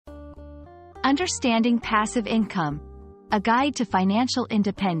Understanding passive income. A guide to financial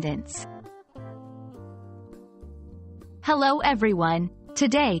independence. Hello everyone.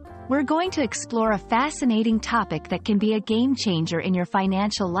 Today, we're going to explore a fascinating topic that can be a game changer in your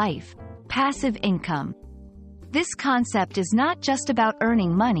financial life: passive income. This concept is not just about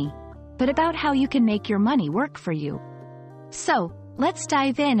earning money, but about how you can make your money work for you. So, let's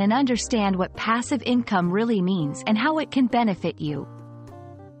dive in and understand what passive income really means and how it can benefit you.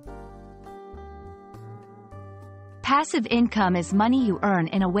 Passive income is money you earn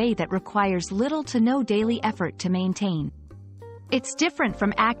in a way that requires little to no daily effort to maintain. It's different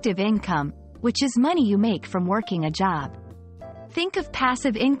from active income, which is money you make from working a job. Think of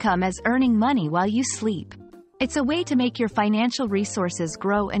passive income as earning money while you sleep. It's a way to make your financial resources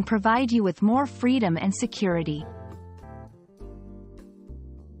grow and provide you with more freedom and security.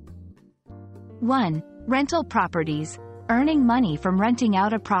 1. Rental properties, earning money from renting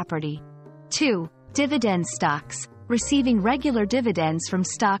out a property. 2. Dividend stocks, receiving regular dividends from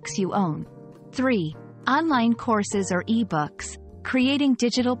stocks you own. 3. Online courses or e-books, creating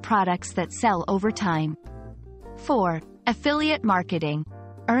digital products that sell over time. 4. Affiliate marketing,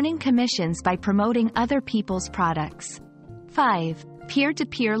 earning commissions by promoting other people's products. 5.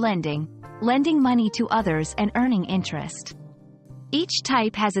 Peer-to-peer lending, lending money to others and earning interest. Each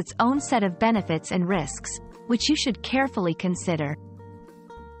type has its own set of benefits and risks, which you should carefully consider.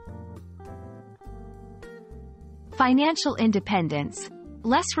 Financial independence,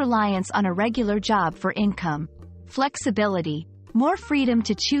 less reliance on a regular job for income. Flexibility, more freedom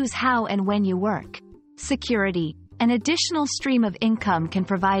to choose how and when you work. Security, an additional stream of income can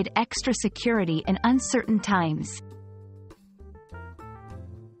provide extra security in uncertain times.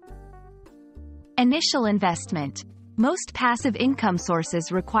 Initial investment. Most passive income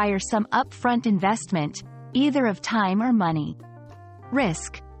sources require some upfront investment, either of time or money.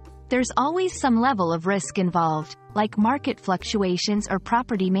 Risk. There's always some level of risk involved, like market fluctuations or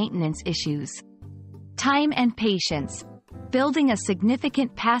property maintenance issues. Time and patience. Building a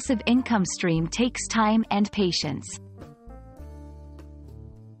significant passive income stream takes time and patience.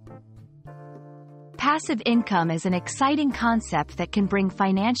 Passive income is an exciting concept that can bring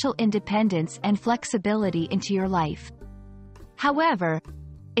financial independence and flexibility into your life. However,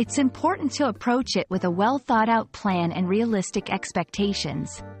 it's important to approach it with a well-thought-out plan and realistic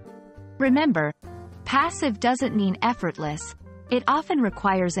expectations. Remember, passive doesn't mean effortless. It often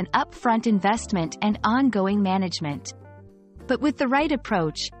requires an upfront investment and ongoing management. But with the right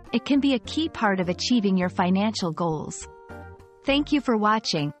approach, it can be a key part of achieving your financial goals. Thank you for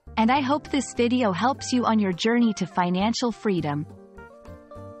watching, and I hope this video helps you on your journey to financial freedom.